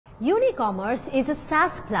Unicommerce is a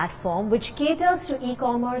SaaS platform which caters to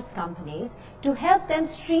e-commerce companies to help them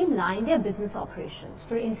streamline their business operations.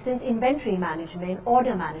 For instance, inventory management,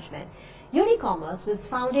 order management. Unicommerce was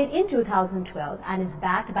founded in 2012 and is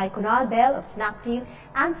backed by Kunal Bell of Snapdeal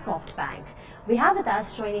and SoftBank. We have with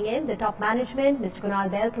us joining in the top management, Mr.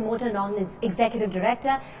 Kunal Bell, Promoter Non-Executive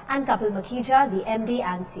Director, and Kapil Makhija, the MD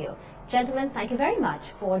and CEO. Gentlemen, thank you very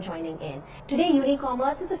much for joining in. Today,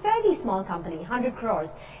 Unicommerce is a fairly small company, 100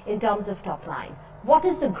 crores in terms of top line. What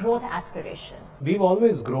is the growth aspiration? We've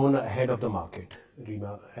always grown ahead of the market,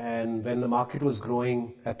 Reema. And when the market was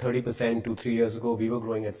growing at 30% 2-3 years ago, we were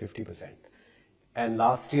growing at 50%. And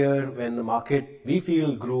last year, when the market, we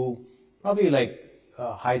feel, grew probably like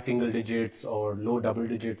high single digits or low double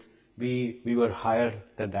digits, we were higher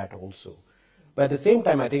than that also. But at the same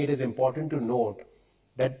time, I think it is important to note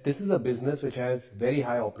that this is a business which has very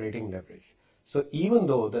high operating leverage. So even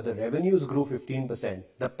though that the revenues grew 15%,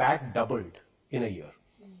 the PAT doubled in a year.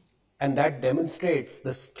 And that demonstrates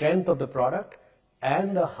the strength of the product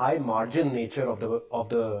and the high margin nature of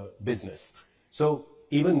the business. So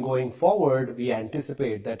even going forward, we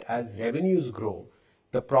anticipate that as revenues grow,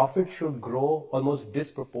 the profit should grow almost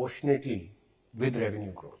disproportionately with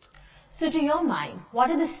revenue growth. So to your mind, what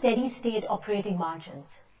are the steady state operating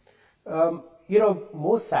margins?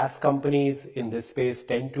 Most SaaS companies in this space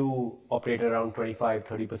tend to operate around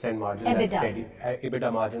 25-30% margins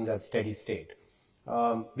EBITDA margins at steady state.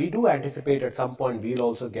 We do anticipate at some point we'll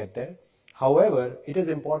also get there. However, it is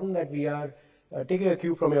important that we are taking a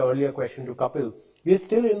cue from your earlier question to Kapil. We are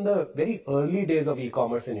still in the very early days of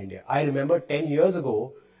e-commerce in India. I remember 10 years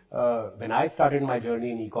ago, when I started my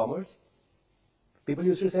journey in e-commerce, people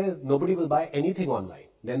used to say nobody will buy anything online.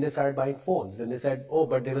 Then they started buying phones. Then they said, oh,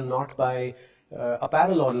 but they will not buy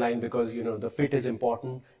apparel online because, the fit is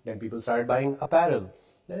important. Then people started buying apparel.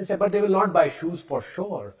 Then they said, but they will not buy shoes for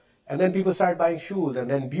sure. And then people started buying shoes, and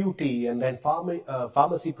then beauty, and then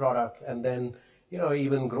pharmacy products, and then,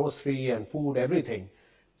 even grocery and food, everything.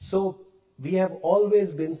 So we have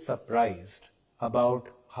always been surprised about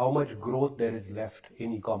how much growth there is left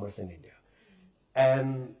in e-commerce in India.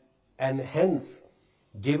 And hence,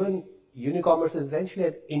 given Unicommerce is essentially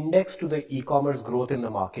an index to the e-commerce growth in the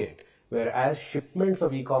market, whereas shipments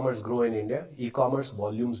of e-commerce grow in India, e-commerce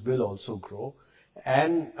volumes will also grow,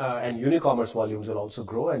 and Unicommerce volumes will also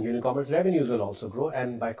grow, and Unicommerce revenues will also grow,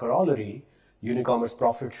 and by corollary, Unicommerce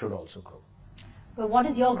profit should also grow. But what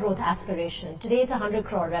is your growth aspiration? Today it's a 100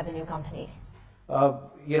 crore revenue company.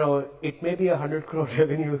 It may be a 100 crore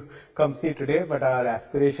revenue company today, but our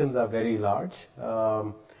aspirations are very large.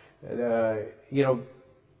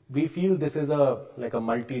 We feel this is like a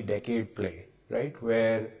multi-decade play, right?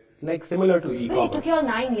 Where, like similar to e-commerce. But it took you all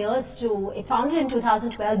 9 years it founded in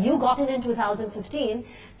 2012, you got in 2015.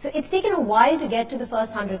 So it's taken a while to get to the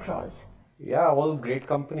first 100 crores. Yeah, all great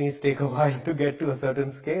companies take a while to get to a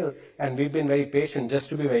certain scale. And we've been very patient. Just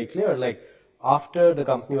to be very clear, like after the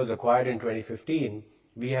company was acquired in 2015,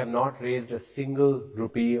 we have not raised a single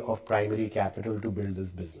rupee of primary capital to build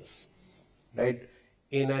this business, right?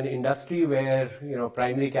 In an industry where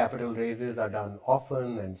primary capital raises are done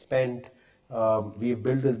often and spent, we've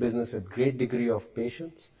built this business with great degree of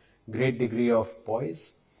patience, great degree of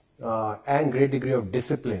poise, and great degree of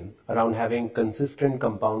discipline around having consistent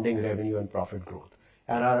compounding revenue and profit growth.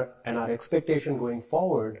 And our expectation going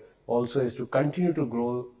forward also is to continue to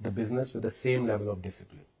grow the business with the same level of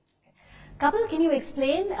discipline. Kapil, can you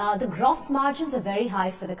explain? The gross margins are very high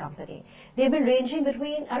for the company. They've been ranging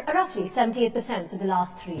between roughly 78% for the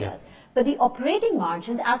last 3 years. But the operating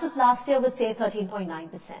margins as of last year was, say,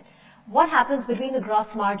 13.9%. What happens between the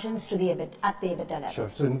gross margins to the EBITDA level? Sure.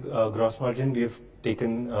 So in gross margin, we've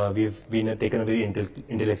taken a very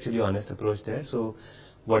intellectually honest approach there. So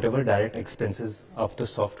whatever direct expenses of the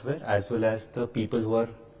software as well as the people who are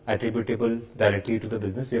attributable directly to the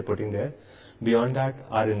business, we are putting there. Beyond that,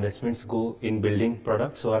 our investments go in building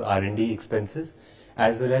products, so our R&D expenses,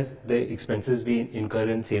 as well as the expenses we incur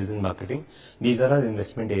in sales and marketing. These are our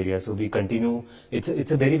investment areas. So we continue. It's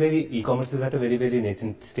a very e-commerce is at a very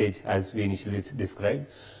nascent stage, as we initially described.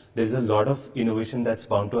 There's a lot of innovation that's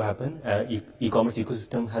bound to happen. E-commerce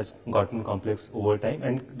ecosystem has gotten complex over time,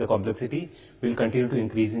 and the complexity will continue to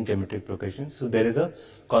increase in geometric progression. So there is a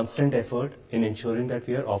constant effort in ensuring that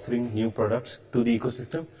we are offering new products to the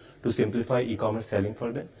ecosystem to simplify e-commerce selling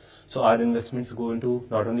for them. So our investments go into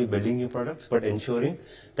not only building new products, but ensuring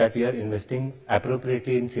that we are investing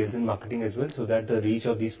appropriately in sales and marketing as well, so that the reach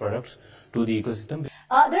of these products to the ecosystem.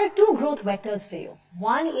 There are two growth vectors for you.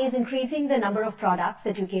 One is increasing the number of products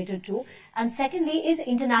that you cater to, and secondly is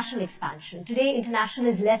international expansion. Today,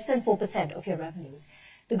 international is less than 4% of your revenues.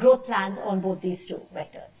 The growth plans on both these two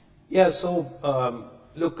vectors. Yeah, so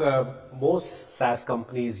look, most SaaS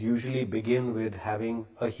companies usually begin with having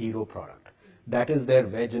a hero product. That is their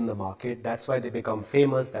wedge in the market. That's why they become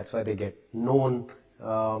famous. That's why they get known.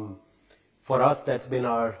 For us, that's been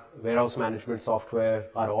our warehouse management software,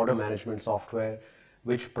 our order management software,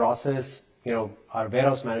 which process, our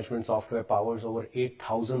warehouse management software powers over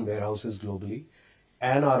 8,000 warehouses globally.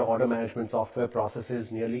 And our order management software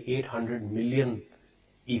processes nearly 800 million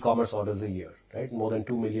e-commerce orders a year, right? More than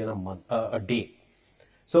 2 million a day.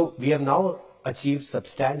 So we have now achieved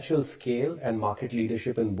substantial scale and market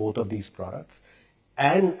leadership in both of these products.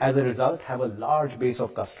 And as a result, have a large base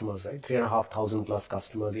of customers, right? 3,500 plus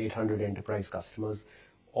customers, 800 enterprise customers,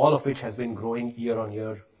 all of which has been growing year on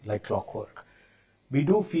year like clockwork. We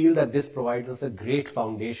do feel that this provides us a great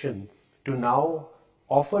foundation to now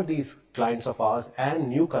offer these clients of ours and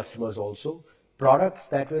new customers also products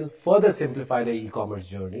that will further simplify their e-commerce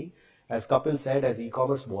journey. As Kapil said, as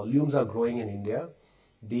e-commerce volumes are growing in India,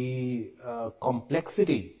 the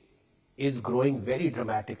complexity is growing very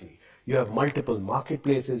dramatically. You have multiple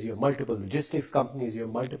marketplaces, you have multiple logistics companies, you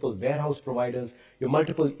have multiple warehouse providers, you have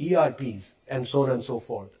multiple ERPs, and so on and so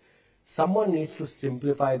forth. Someone needs to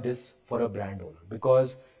simplify this for a brand owner,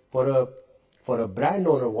 because for a brand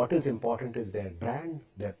owner, what is important is their brand,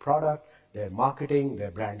 their product, their marketing, their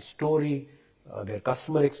brand story, their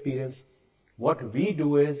customer experience. What we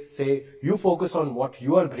do is say, you focus on what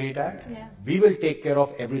you are great at, we will take care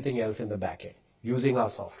of everything else in the back end using our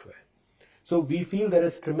software. So we feel there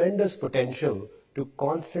is tremendous potential to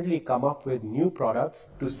constantly come up with new products.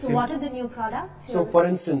 So what are the new products? So for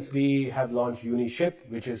instance, we have launched UniShip,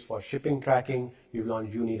 which is for shipping tracking. We've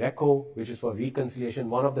launched UniReco, which is for reconciliation.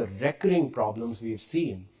 One of the recurring problems we've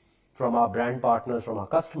seen from our brand partners, from our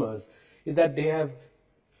customers, is that they have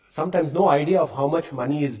sometimes no idea of how much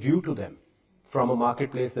money is due to them from a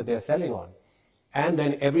marketplace that they're selling on. And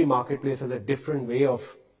then every marketplace has a different way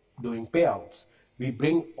of doing payouts. We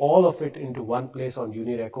bring all of it into one place on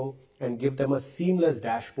UniReco and give them a seamless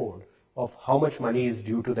dashboard of how much money is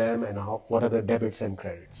due to them and what are the debits and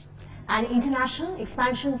credits. And international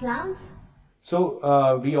expansion plans?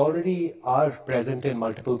 So we already are present in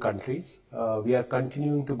multiple countries. We are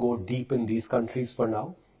continuing to go deep in these countries for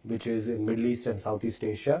now, which is in Middle East and Southeast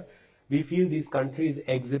Asia. We feel these countries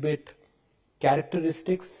exhibit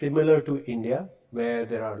characteristics similar to India, where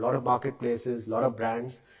there are a lot of marketplaces, a lot of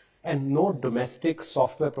brands, and no domestic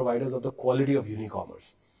software providers of the quality of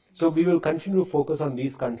Unicommerce. So we will continue to focus on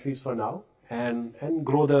these countries for now and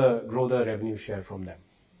grow the revenue share from them.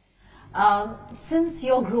 Since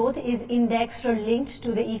your growth is indexed or linked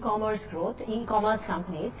to the e-commerce growth, e-commerce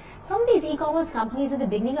companies, some of these e-commerce companies at the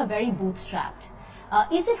beginning are very bootstrapped.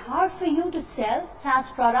 Is it hard for you to sell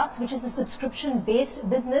SaaS products, which is a subscription-based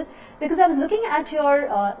business? Because I was looking at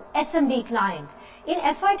your SMB client. In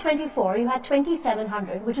FY24, you had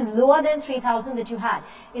 2,700, which is lower than 3,000 that you had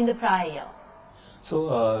in the prior year.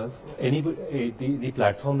 So the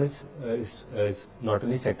platform is not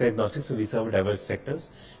only sector agnostic, so we serve diverse sectors.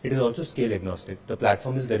 It is also scale agnostic. The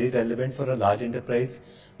platform is very relevant for a large enterprise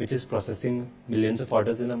which is processing millions of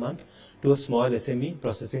orders in a month to a small SME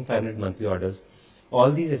processing 500 monthly orders. All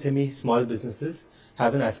these SME small businesses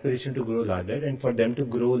have an aspiration to grow large, right? And for them to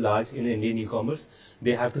grow large in Indian e-commerce,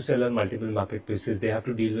 they have to sell on multiple marketplaces. They have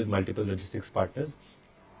to deal with multiple logistics partners.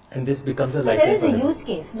 And this becomes a lifetime. There is a use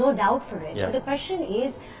case, no doubt for it. Yeah. But the question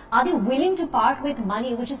is, are they willing to part with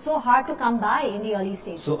money, which is so hard to come by in the early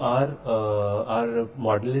stages? So our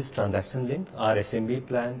model is transaction linked. Our SMB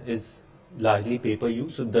plan is largely pay per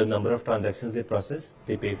use. So the number of transactions they process,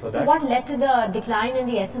 they pay for that. So what led to the decline in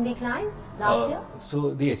the SMB clients last year?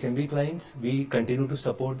 So the SMB clients, we continue to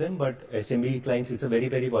support them, but SMB clients, it's a very,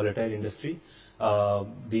 very volatile industry.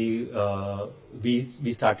 We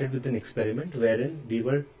started with an experiment wherein we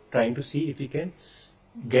were trying to see if we can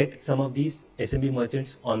get some of these SMB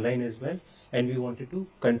merchants online as well, and we wanted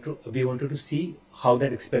to see how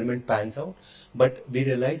that experiment pans out. But we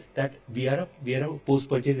realized that we are a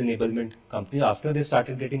post-purchase enablement company. After they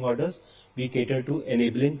started getting orders, we cater to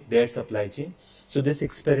enabling their supply chain. So this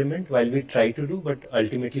experiment, while we try to do, but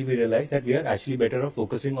ultimately we realized that we are actually better off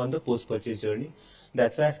focusing on the post-purchase journey.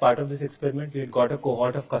 That's why as part of this experiment, we had got a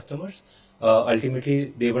cohort of customers.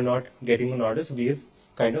 Ultimately, they were not getting on orders. We have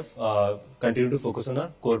kind of continue to focus on our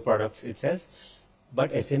core products itself.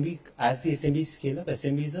 But SMB, as the SMB scale up,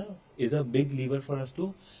 SMB is a big lever for us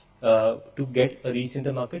to get a reach in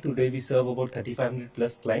the market. Today we serve about 3,500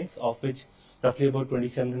 plus clients, of which roughly about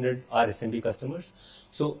 2,700 are SMB customers.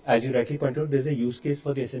 So as you rightly pointed out, there's a use case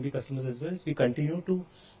for the SMB customers as well. We continue to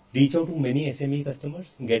reach out to many SME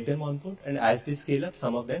customers, get them on board, and as they scale up,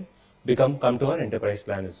 some of them come to our enterprise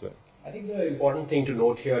plan as well. I think the important thing to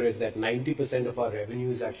note here is that 90% of our revenue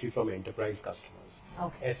is actually from enterprise customers.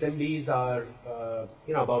 Okay. SMBs are,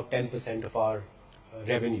 about 10% of our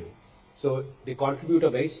revenue. So they contribute a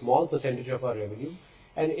very small percentage of our revenue,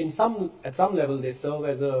 and at some level they serve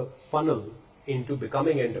as a funnel into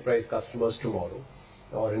becoming enterprise customers tomorrow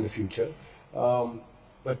or in the future.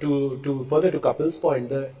 But further to Kapil's point,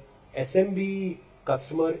 the SMB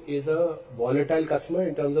customer is a volatile customer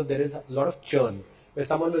in terms of there is a lot of churn, where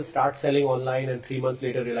someone will start selling online and 3 months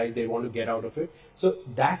later realize they want to get out of it. So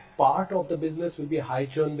that part of the business will be a high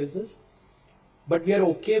churn business, but we are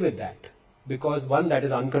okay with that because one, that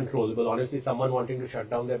is uncontrollable. Honestly, someone wanting to shut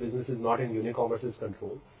down their business is not in Unicommerce's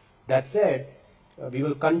control. That said, we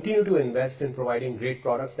will continue to invest in providing great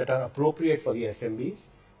products that are appropriate for the SMBs,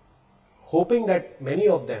 hoping that many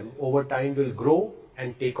of them over time will grow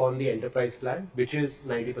and take on the enterprise plan, which is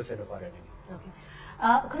 90% of our revenue. Okay.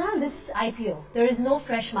 Kunal, this IPO, there is no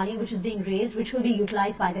fresh money which is being raised, which will be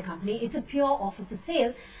utilized by the company. It's a pure offer for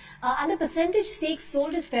sale, and the percentage stake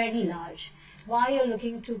sold is fairly large. Why you're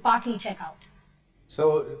looking to partly check out?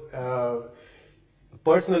 So,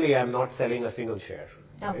 personally, I'm not selling a single share.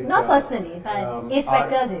 No, not personally, but Ace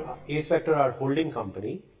Vectors is. Ace Vector, our holding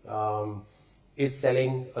company, is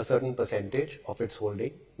selling a certain percentage of its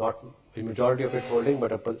holding, not the majority of its holding,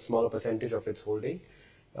 but a smaller percentage of its holding,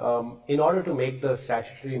 in order to make the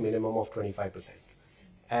statutory minimum of 25%.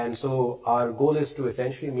 And so our goal is to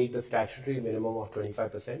essentially meet the statutory minimum of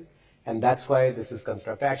 25%, and that's why this is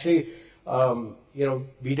constructed. Actually,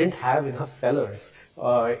 we didn't have enough sellers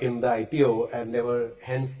in the IPO, and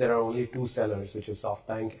hence there are only 2 sellers, which is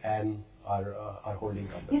SoftBank and our holding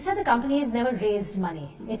company. You said the company has never raised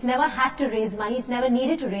money. It's never had to raise money. It's never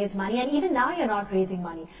needed to raise money. And even now you're not raising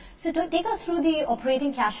money. So take us through the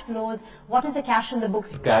operating cash flows. What is the cash on the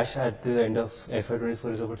books? Cash at the end of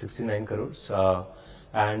FY24 is about 69 crores.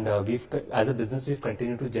 And as a business, we've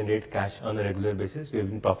continued to generate cash on a regular basis. We've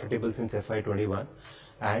been profitable since FY21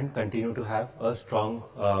 and continue to have a strong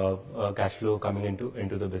cash flow coming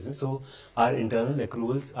into the business. So our internal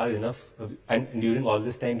accruals are enough. And during all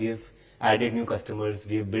this time, we have added new customers,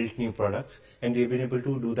 we have built new products, and we've been able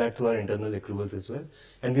to do that through our internal accruals as well.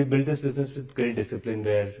 And we built this business with great discipline,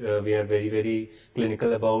 where we are very, very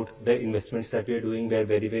clinical about the investments that we are doing. We are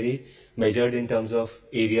very, very measured in terms of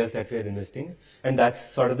areas that we are investing. And that's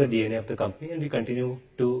sort of the DNA of the company, and we continue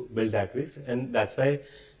to build that way. And that's why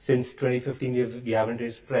since 2015, we haven't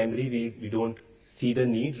raised primary. We don't see the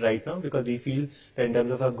need right now, because we feel that in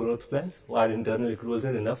terms of our growth plans, our internal accruals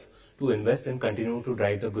are enough to invest and continue to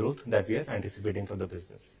drive the growth that we are anticipating for the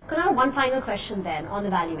business. Kunal, one final question then on the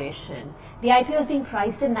valuation. The IPO is being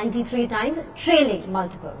priced at 93 times, trailing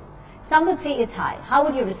multiple. Some would say it's high. How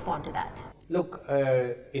would you respond to that? Look,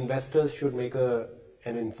 investors should make an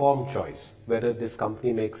informed choice whether this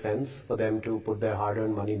company makes sense for them to put their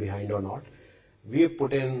hard-earned money behind or not. We have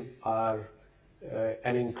put in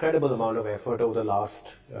an incredible amount of effort over the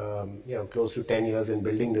last close to 10 years in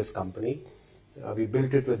building this company. We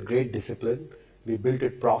built it with great discipline. We built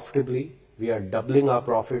it profitably. We are doubling our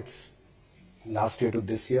profits last year to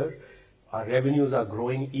this year. Our revenues are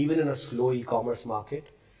growing even in a slow e-commerce market.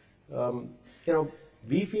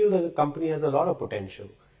 We feel that the company has a lot of potential.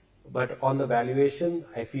 But on the valuation,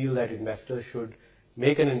 I feel that investors should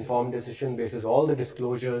make an informed decision based on all the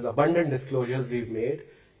disclosures, abundant disclosures we've made.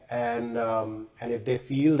 And if they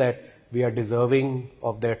feel that we are deserving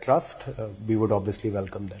of their trust, we would obviously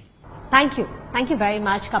welcome them. Thank you. Thank you very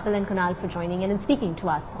much, Kapil and Kunal, for joining in and speaking to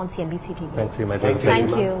us on CNBC TV. Thanks, Reema. Thank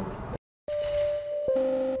you.